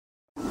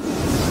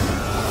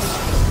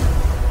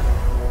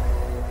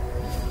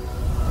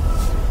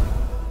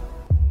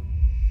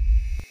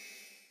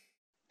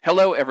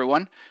Hello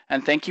everyone,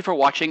 and thank you for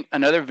watching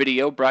another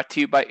video brought to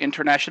you by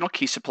International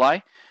Key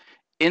Supply.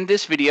 In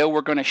this video,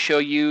 we're going to show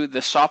you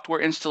the software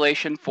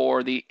installation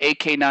for the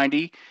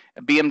AK90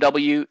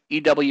 BMW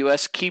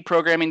EWS key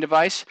programming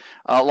device,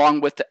 along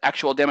with the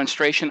actual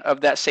demonstration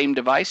of that same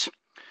device.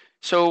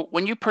 So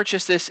when you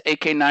purchase this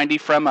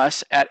AK90 from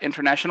us at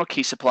International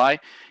Key Supply,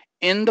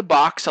 in the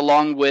box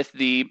along with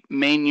the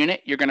main unit,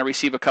 you're going to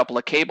receive a couple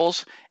of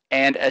cables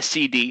and a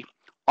CD.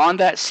 On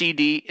that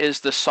CD is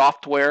the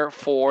software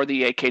for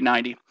the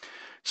AK90.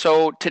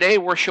 So today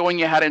we're showing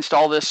you how to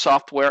install this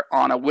software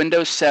on a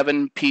Windows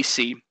 7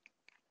 PC.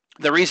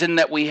 The reason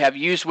that we have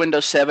used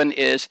Windows 7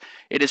 is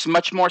it is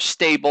much more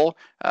stable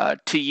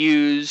to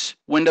use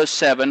Windows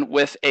 7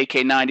 with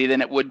AK90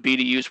 than it would be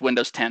to use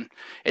Windows 10.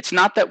 It's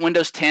not that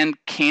Windows 10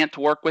 can't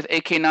work with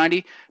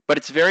AK90, but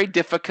it's very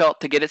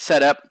difficult to get it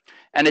set up,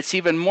 and it's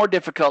even more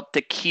difficult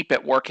to keep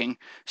it working.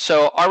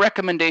 So our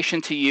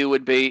recommendation to you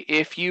would be,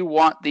 if you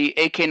want the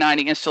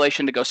AK90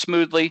 installation to go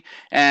smoothly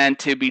and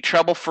to be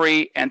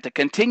trouble-free and to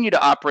continue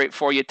to operate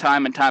for you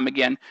time and time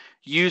again,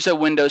 use a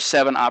Windows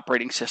 7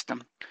 operating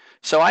system.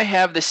 So I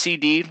have the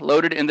CD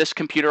loaded in this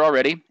computer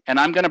already, and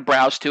I'm going to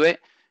browse to it.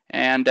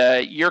 And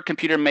your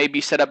computer may be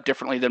set up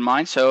differently than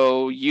mine,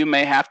 so you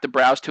may have to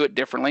browse to it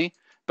differently.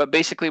 But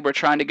basically, we're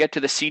trying to get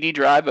to the CD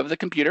drive of the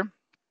computer.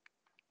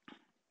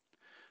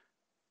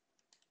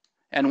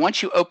 And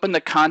once you open the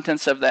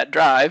contents of that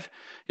drive,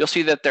 you'll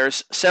see that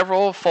there's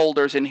several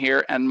folders in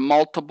here and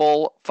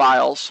multiple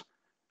files,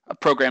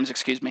 programs,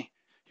 excuse me.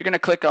 You're going to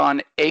click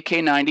on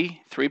AK90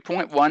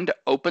 3.1 to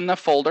open the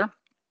folder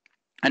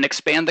and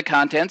expand the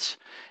contents,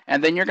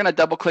 and then you're going to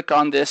double click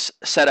on this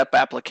setup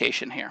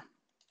application here.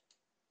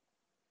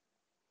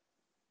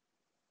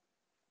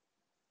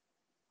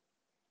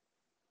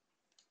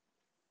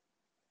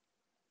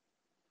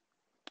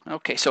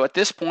 Okay, so at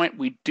this point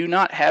we do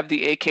not have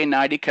the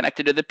AK90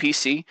 connected to the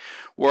PC.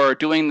 We're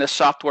doing the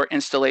software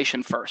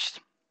installation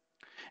first.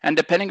 And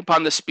depending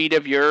upon the speed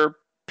of your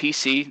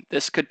PC,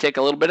 this could take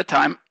a little bit of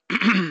time.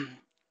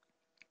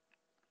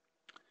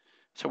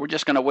 So we're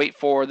just going to wait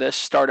for this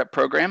startup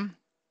program.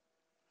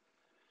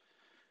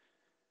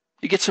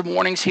 You get some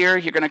warnings here.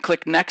 You're going to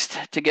click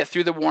next to get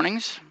through the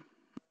warnings.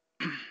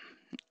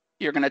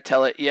 You're going to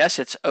tell it, yes,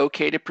 it's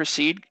okay to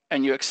proceed,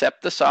 and you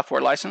accept the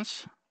software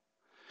license.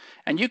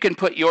 And you can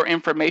put your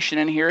information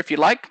in here if you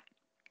like.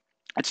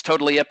 It's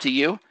totally up to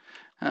you.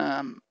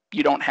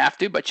 You don't have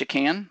to, but you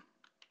can.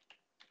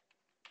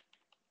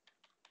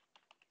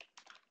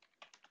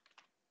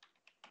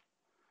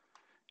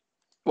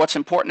 What's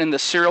important in the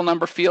serial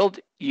number field,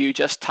 you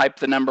just type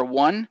the number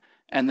 1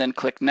 and then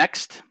click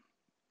next.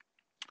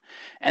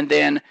 And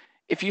then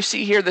if you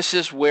see here, this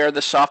is where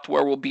the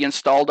software will be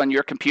installed on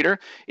your computer.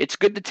 It's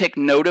good to take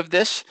note of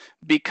this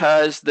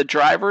because the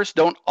drivers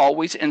don't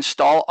always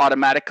install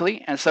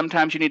automatically, and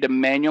sometimes you need to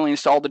manually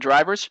install the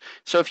drivers.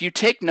 So if you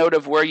take note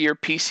of where your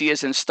PC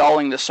is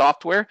installing the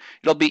software,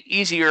 it'll be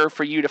easier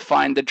for you to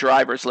find the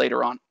drivers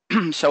later on.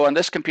 So on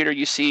this computer,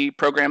 you see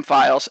program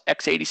files,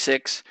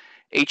 x86,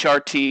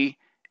 HRT,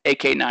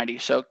 AK90.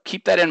 So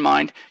keep that in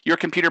mind. Your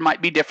computer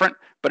might be different,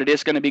 but it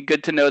is going to be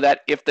good to know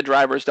that if the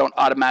drivers don't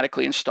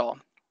automatically install.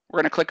 We're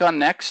going to click on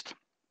next.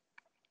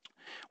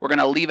 We're going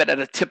to leave it at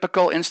a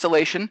typical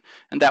installation,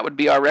 and that would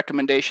be our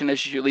recommendation,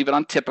 is you leave it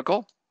on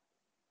typical.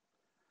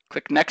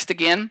 Click next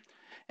again,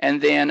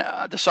 and then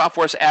the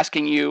software is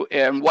asking you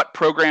in what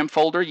program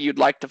folder you'd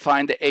like to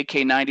find the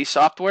AK90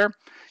 software.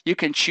 You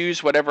can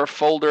choose whatever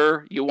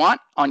folder you want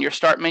on your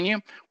start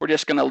menu. We're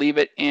just going to leave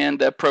it in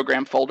the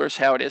program folders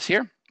how it is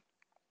here.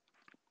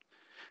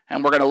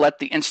 And we're going to let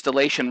the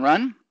installation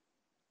run.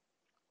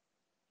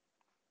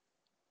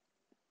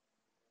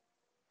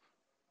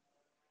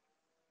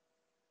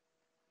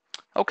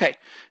 Okay,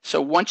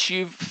 so once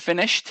you've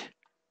finished,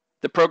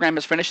 the program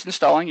is finished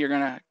installing, you're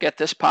going to get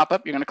this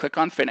pop-up. You're going to click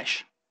on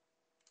Finish.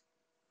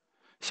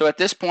 So at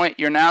this point,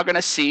 you're now going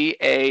to see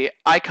an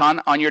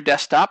icon on your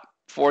desktop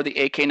for the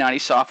AK90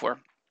 software.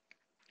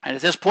 And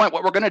at this point,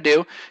 what we're going to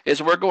do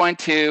is we're going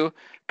to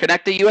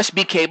connect the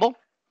USB cable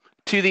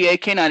to the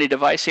AK90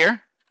 device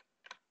here.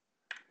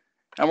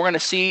 And we're going to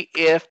see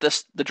if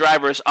the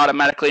driver is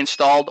automatically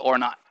installed or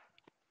not.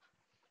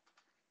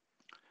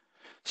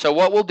 So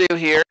what we'll do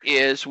here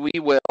is we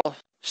will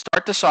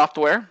start the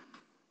software.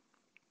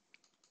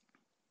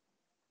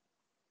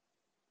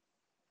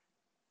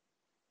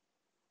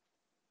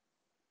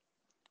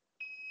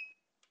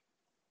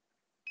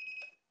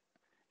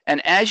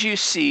 And as you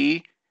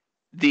see,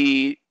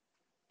 the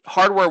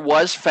hardware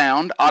was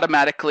found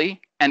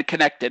automatically and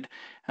connected.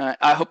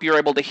 I hope you're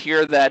able to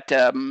hear that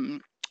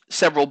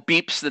several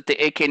beeps that the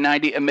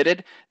AK90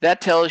 emitted. That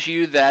tells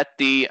you that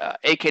the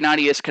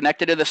AK90 is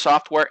connected to the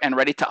software and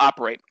ready to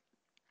operate.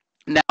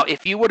 Now,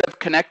 if you would have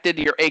connected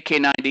your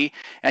AK90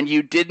 and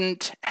you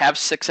didn't have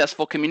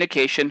successful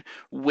communication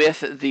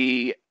with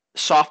the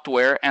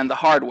software and the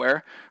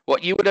hardware,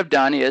 what you would have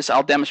done is,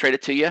 I'll demonstrate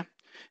it to you.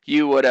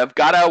 You would have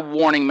got a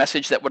warning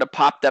message that would have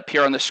popped up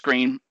here on the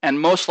screen, and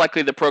most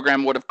likely the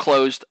program would have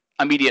closed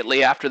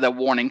immediately after the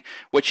warning,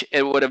 which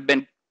it would have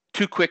been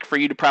too quick for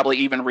you to probably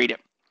even read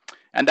it.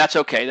 And that's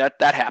okay,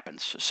 that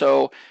happens.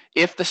 So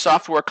if the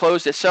software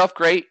closed itself,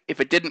 great. If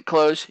it didn't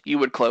close, you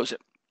would close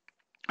it.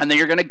 And then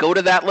you're going to go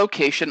to that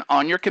location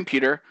on your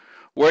computer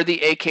where the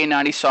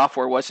AK90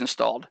 software was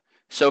installed.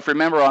 So if you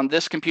remember, on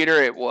this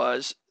computer, it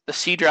was the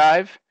C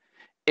drive,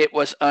 it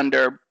was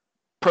under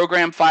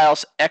Program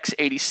Files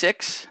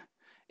x86,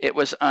 it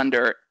was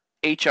under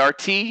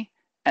HRT,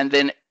 and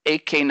then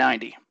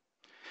AK90.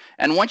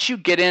 And once you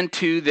get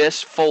into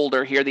this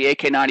folder here, the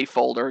AK90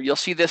 folder, you'll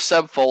see this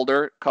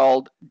subfolder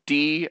called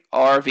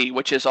DRV,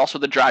 which is also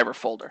the driver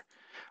folder.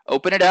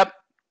 Open it up,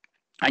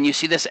 and you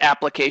see this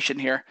application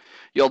here.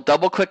 You'll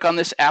double click on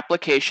this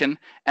application,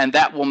 and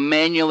that will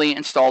manually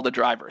install the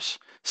drivers.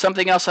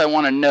 Something else I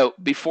want to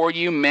note, before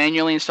you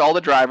manually install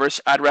the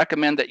drivers, I'd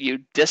recommend that you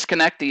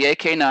disconnect the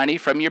AK90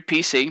 from your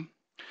PC,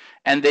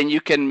 and then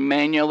you can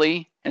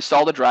manually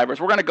install the drivers.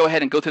 We're going to go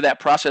ahead and go through that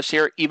process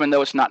here, even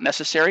though it's not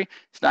necessary.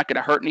 It's not going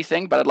to hurt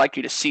anything, but I'd like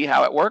you to see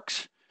how it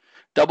works.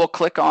 Double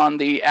click on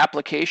the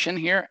application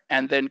here,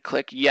 and then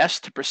click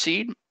Yes to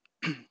proceed.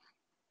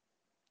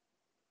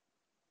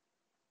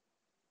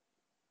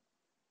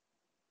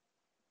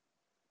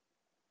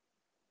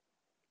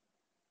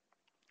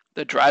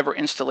 The driver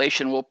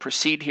installation will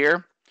proceed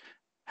here.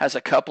 Has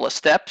a couple of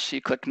steps. You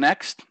click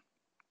Next.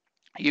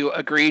 You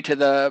agree to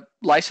the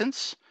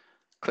license.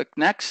 Click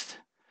Next.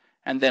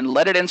 And then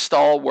let it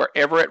install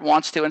wherever it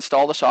wants to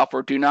install the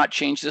software. Do not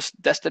change this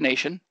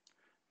destination.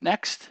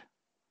 Next.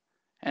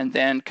 And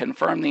then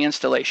confirm the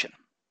installation.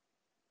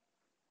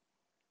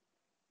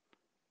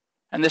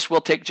 And this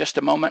will take just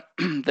a moment.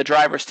 The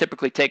drivers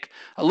typically take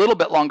a little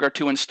bit longer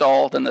to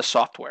install than the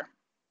software.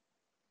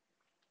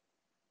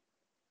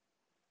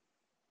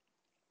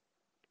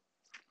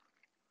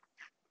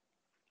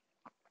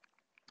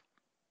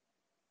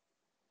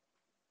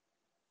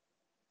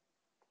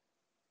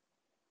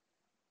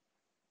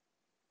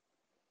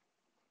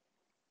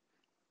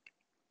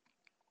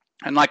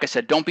 And like I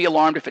said, don't be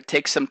alarmed if it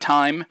takes some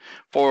time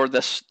for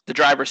the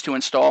drivers to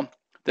install.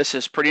 This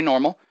is pretty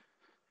normal.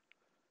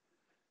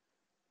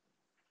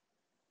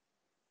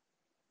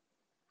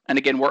 And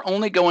again, we're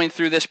only going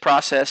through this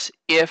process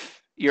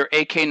if your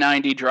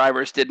AK90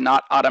 drivers did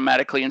not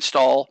automatically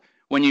install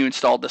when you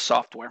installed the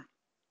software.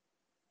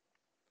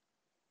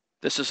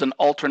 This is an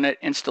alternate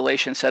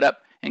installation setup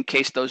in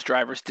case those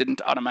drivers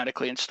didn't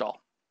automatically install.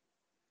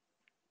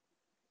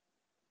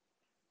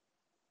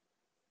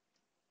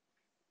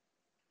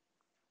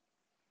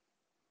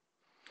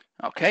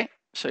 Okay,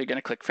 so you're going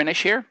to click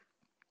Finish here.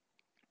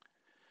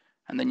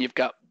 And then you've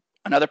got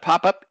another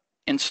pop-up,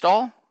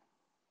 Install.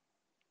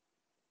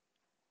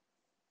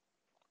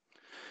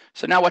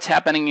 So now what's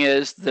happening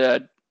is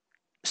the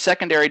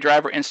secondary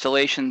driver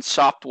installation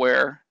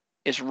software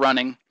is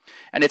running,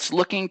 and it's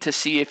looking to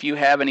see if you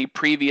have any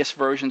previous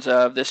versions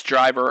of this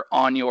driver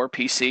on your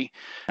PC.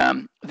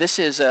 This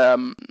is a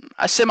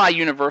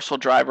semi-universal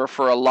driver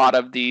for a lot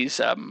of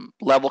these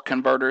level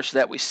converters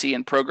that we see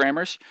in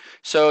programmers.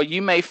 So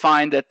you may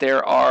find that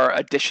there are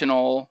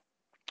additional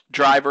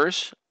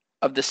drivers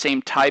of the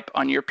same type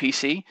on your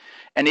PC.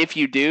 And if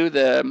you do,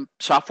 the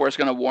software is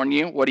going to warn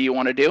you, what do you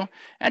want to do?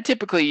 And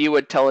typically you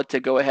would tell it to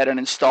go ahead and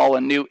install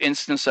a new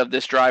instance of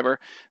this driver.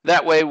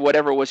 That way,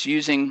 whatever was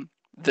using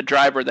the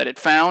driver that it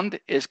found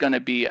is going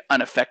to be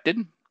unaffected.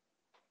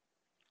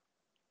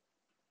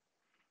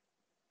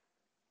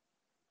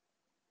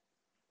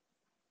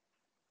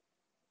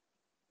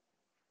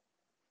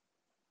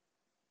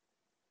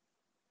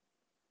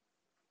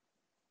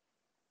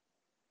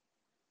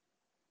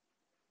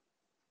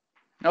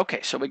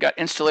 Okay, so we got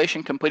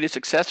installation completed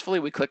successfully.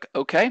 We click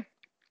OK.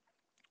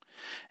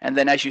 And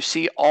then as you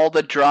see, all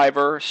the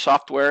driver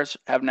softwares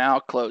have now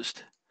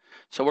closed.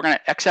 So we're going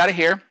to X out of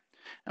here,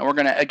 and we're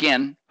going to,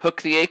 again,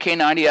 hook the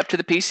AK90 up to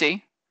the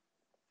PC.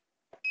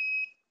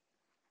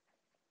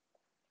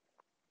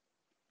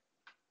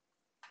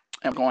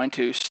 I'm going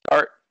to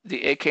start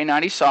the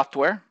AK90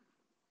 software.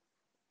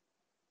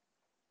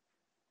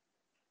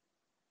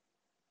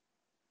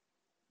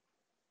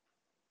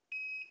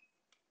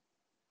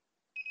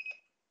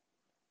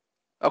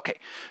 Okay,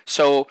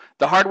 so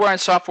the hardware and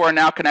software are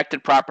now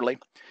connected properly.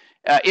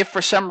 If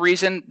for some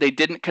reason they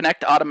didn't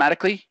connect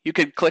automatically, you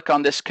could click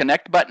on this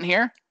connect button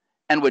here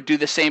and would do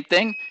the same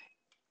thing.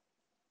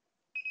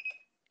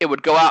 It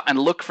would go out and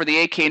look for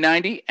the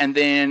AK90, and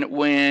then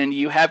when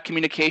you have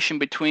communication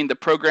between the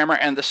programmer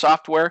and the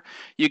software,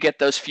 you get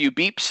those few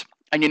beeps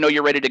and you know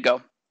you're ready to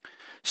go.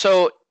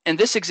 So in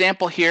this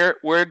example here,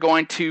 we're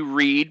going to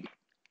read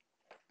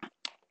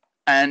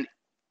an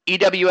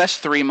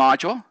EWS3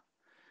 module,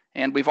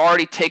 and we've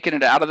already taken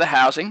it out of the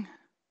housing.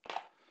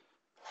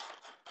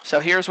 So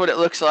here's what it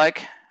looks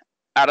like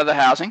out of the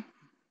housing.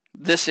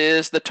 This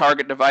is the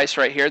target device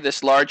right here,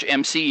 this large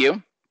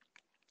MCU.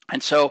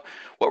 And so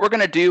what we're going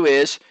to do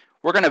is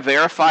we're going to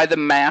verify the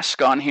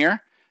mask on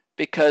here,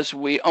 because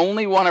we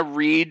only want to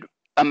read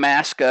a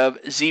mask of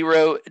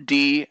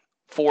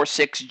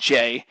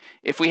 0D46J.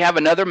 If we have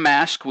another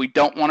mask, we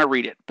don't want to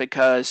read it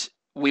because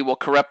we will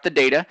corrupt the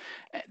data.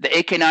 The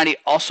AK90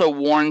 also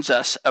warns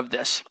us of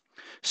this.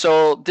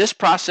 So this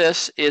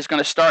process is going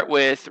to start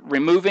with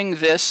removing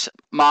this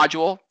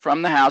module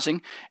from the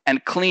housing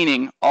and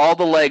cleaning all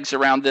the legs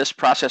around this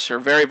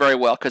processor very, very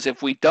well, because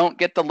if we don't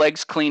get the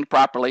legs cleaned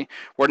properly,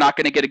 we're not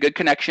going to get a good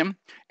connection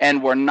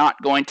and we're not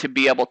going to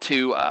be able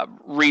to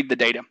read the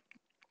data.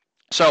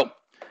 So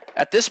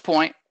at this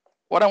point,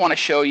 what I want to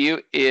show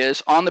you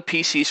is on the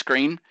PC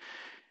screen.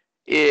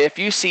 If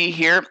you see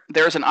here,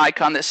 there's an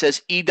icon that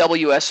says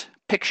EWS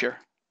Picture.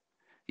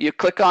 You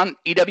click on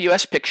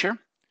EWS Picture,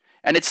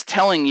 and it's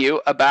telling you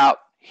about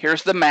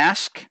here's the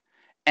mask,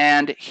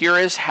 and here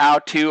is how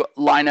to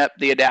line up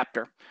the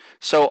adapter.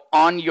 So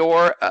on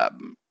your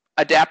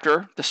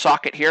adapter, the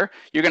socket here,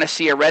 you're going to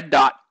see a red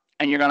dot,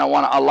 and you're going to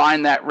want to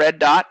align that red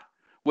dot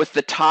with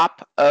the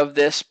top of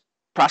this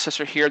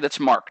processor here that's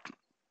marked.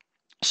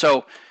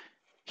 So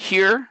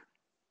here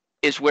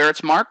is where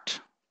it's marked.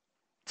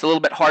 It's a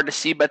little bit hard to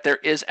see, but there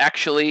is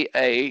actually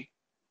a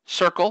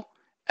circle,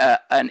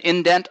 an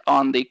indent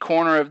on the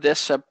corner of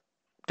this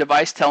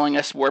device telling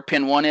us where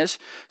pin 1 is.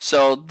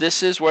 So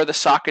this is where the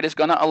socket is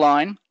going to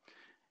align,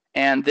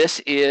 and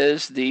this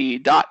is the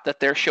dot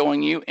that they're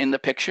showing you in the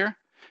picture.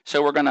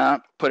 So we're going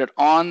to put it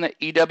on the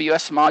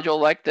EWS module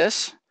like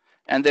this,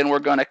 and then we're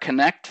going to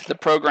connect the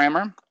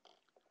programmer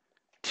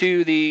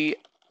to the,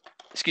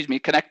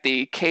 connect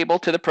the cable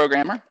to the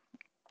programmer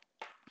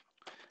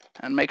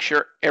and make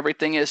sure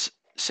everything is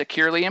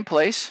securely in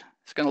place.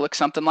 It's going to look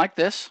something like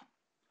this.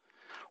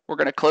 We're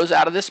going to close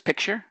out of this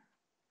picture.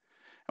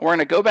 And we're going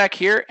to go back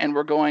here and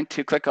we're going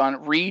to click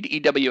on Read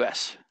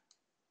EWS.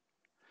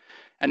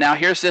 And now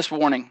here's this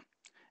warning.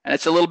 And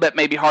it's a little bit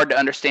maybe hard to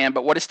understand,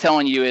 but what it's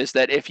telling you is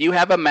that if you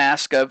have a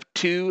mask of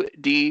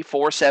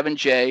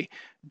 2D47J,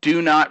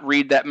 do not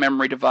read that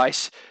memory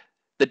device.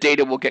 The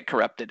data will get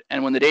corrupted.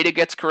 And when the data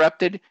gets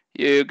corrupted,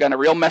 you've got a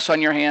real mess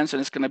on your hands,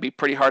 and it's going to be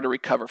pretty hard to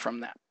recover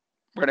from that.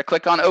 We're going to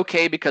click on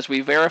OK because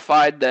we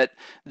verified that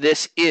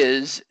this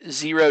is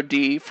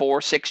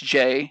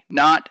 0D46J,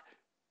 not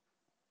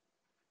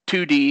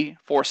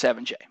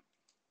 2D47J.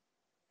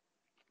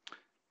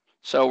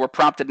 So we're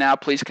prompted now,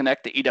 please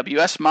connect the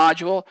EWS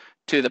module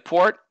to the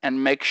port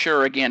and make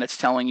sure, again, it's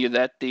telling you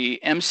that the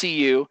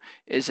MCU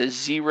is a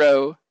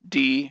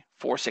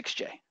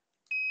 0D46J.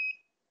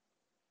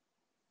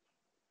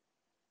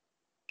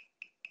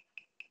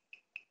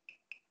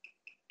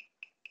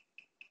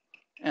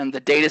 And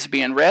the data is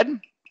being read.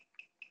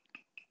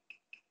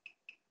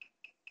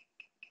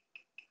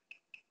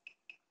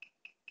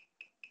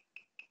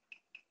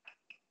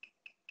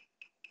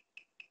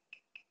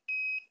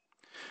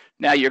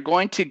 Now you're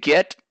going to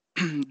get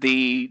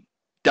the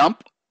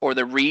dump or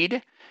the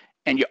read,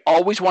 and you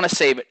always want to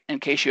save it in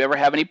case you ever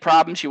have any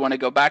problems. You want to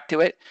go back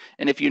to it.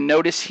 And if you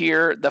notice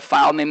here, the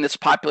file name that's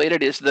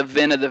populated is the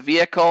VIN of the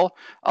vehicle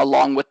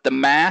along with the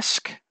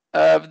mask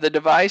of the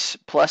device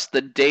plus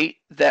the date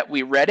that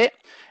we read it.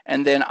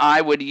 And then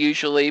I would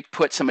usually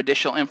put some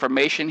additional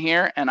information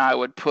here, and I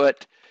would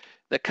put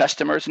the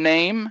customer's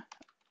name,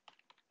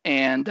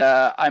 and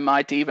I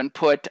might even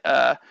put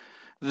the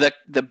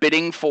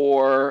bidding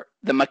for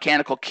the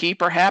mechanical key,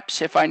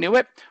 perhaps, if I knew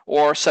it,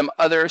 or some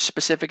other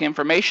specific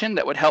information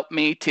that would help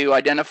me to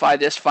identify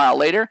this file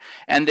later,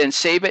 and then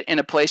save it in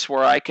a place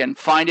where I can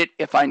find it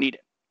if I need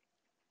it.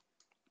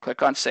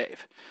 Click on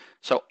Save.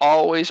 So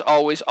always,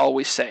 always,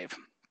 always save.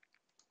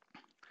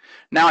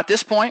 Now at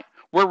this point,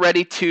 we're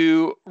ready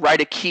to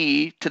write a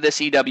key to this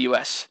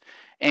EWS.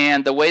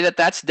 And the way that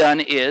that's done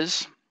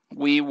is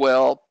we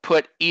will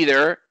put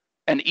either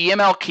an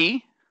EML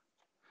key,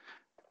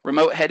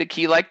 remote headed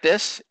key like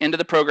this, into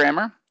the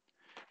programmer,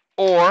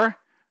 or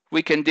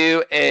we can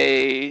do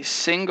a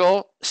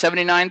single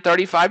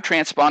 7935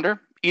 transponder.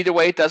 Either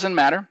way, it doesn't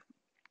matter.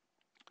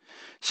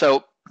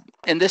 So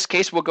in this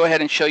case, we'll go ahead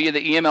and show you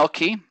the EML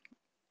key.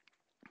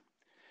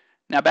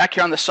 Now back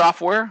here on the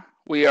software,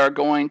 we are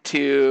going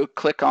to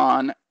click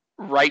on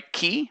Write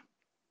Key.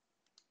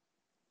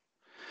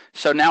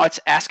 So now it's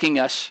asking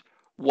us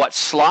what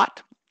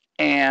slot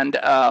and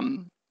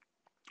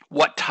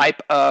what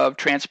type of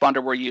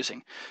transponder we're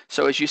using.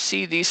 So as you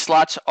see, these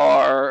slots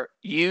are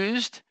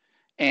used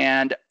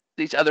and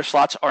these other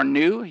slots are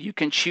new. You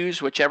can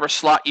choose whichever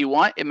slot you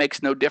want. It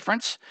makes no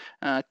difference.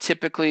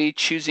 Typically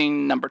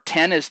choosing number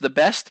 10 is the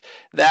best.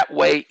 That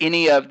way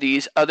any of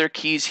these other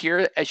keys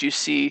here, as you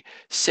see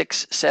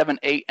 6, 7,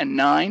 8, and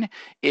 9,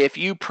 if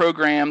you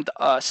programmed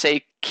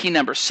say key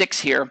number 6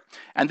 here,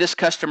 and this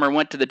customer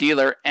went to the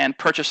dealer and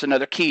purchased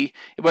another key,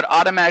 it would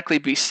automatically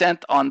be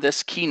sent on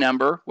this key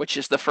number, which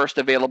is the first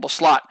available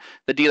slot.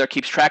 The dealer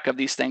keeps track of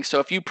these things.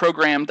 So if you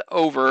programmed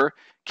over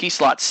key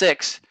slot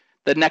 6,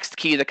 the next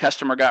key the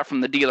customer got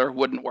from the dealer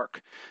wouldn't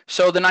work.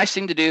 So the nice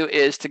thing to do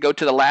is to go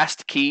to the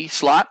last key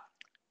slot,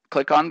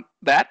 click on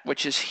that,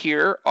 which is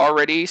here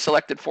already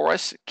selected for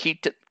us, key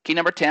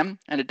number 10,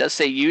 and it does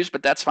say use,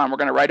 but that's fine. We're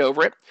going to write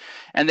over it.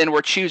 And then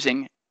we're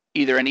choosing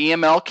either an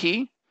EML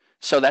key,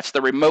 so that's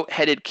the remote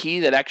headed key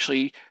that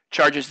actually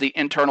charges the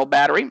internal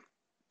battery,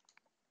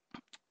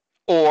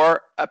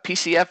 or a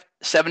PCF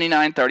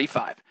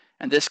 7935.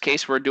 In this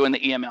case, we're doing the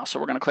EML, so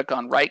we're going to click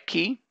on Write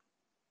Key.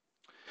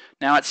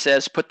 Now it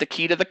says put the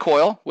key to the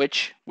coil,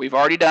 which we've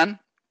already done.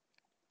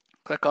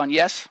 Click on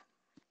yes.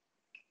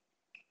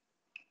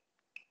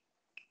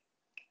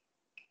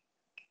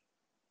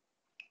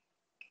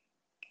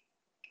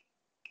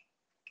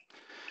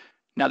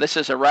 Now this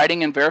is a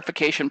writing and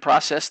verification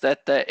process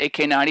that the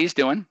AK90 is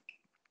doing.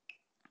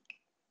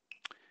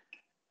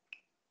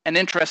 And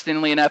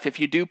interestingly enough, if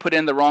you do put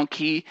in the wrong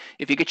key,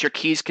 if you get your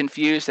keys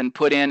confused and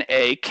put in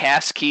a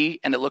CAS key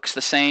and it looks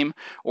the same,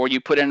 or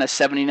you put in a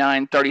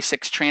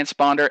 7936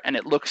 transponder and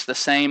it looks the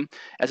same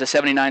as a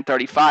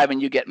 7935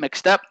 and you get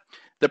mixed up,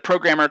 the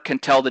programmer can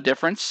tell the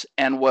difference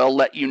and will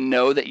let you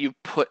know that you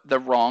put the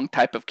wrong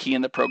type of key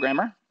in the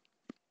programmer.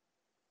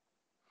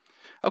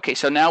 Okay,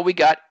 so now we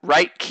got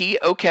write key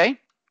OK.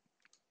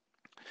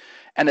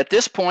 And at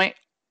this point,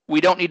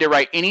 we don't need to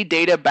write any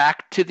data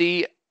back to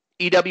the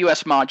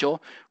EWS module.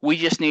 We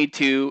just need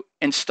to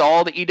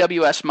install the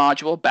EWS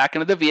module back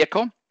into the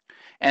vehicle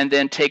and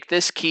then take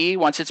this key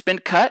once it's been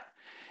cut,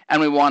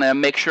 and we want to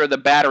make sure the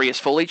battery is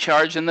fully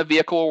charged in the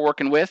vehicle we're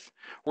working with.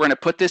 We're going to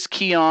put this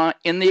key on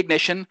in the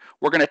ignition.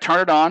 We're going to turn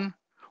it on.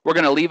 We're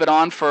going to leave it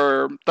on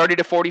for 30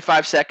 to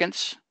 45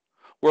 seconds.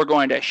 We're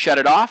going to shut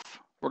it off.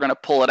 We're going to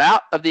pull it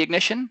out of the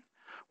ignition.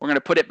 We're going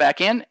to put it back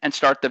in and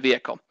start the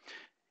vehicle.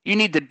 You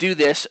need to do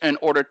this in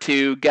order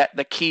to get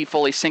the key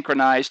fully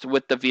synchronized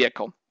with the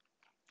vehicle.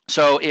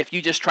 So if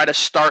you just try to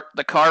start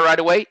the car right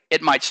away,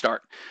 it might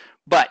start.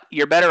 But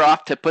you're better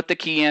off to put the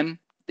key in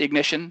the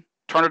ignition,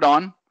 turn it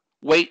on,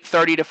 wait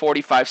 30 to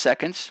 45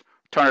 seconds,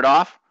 turn it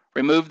off,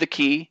 remove the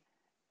key,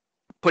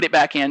 put it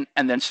back in,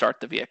 and then start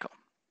the vehicle.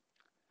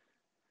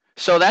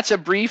 So that's a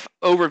brief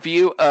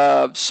overview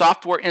of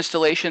software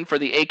installation for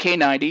the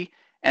AK90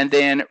 and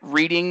then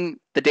reading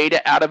the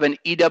data out of an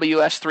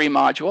EWS3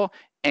 module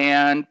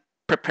and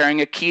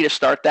preparing a key to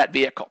start that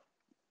vehicle.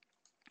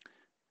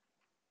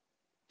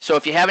 So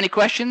if you have any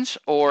questions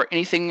or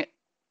anything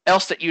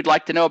else that you'd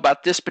like to know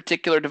about this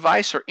particular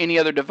device or any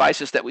other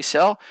devices that we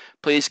sell,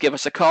 please give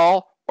us a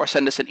call or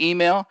send us an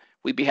email.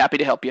 We'd be happy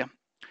to help you.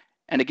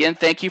 And again,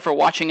 thank you for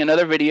watching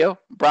another video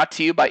brought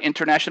to you by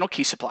International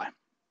Key Supply.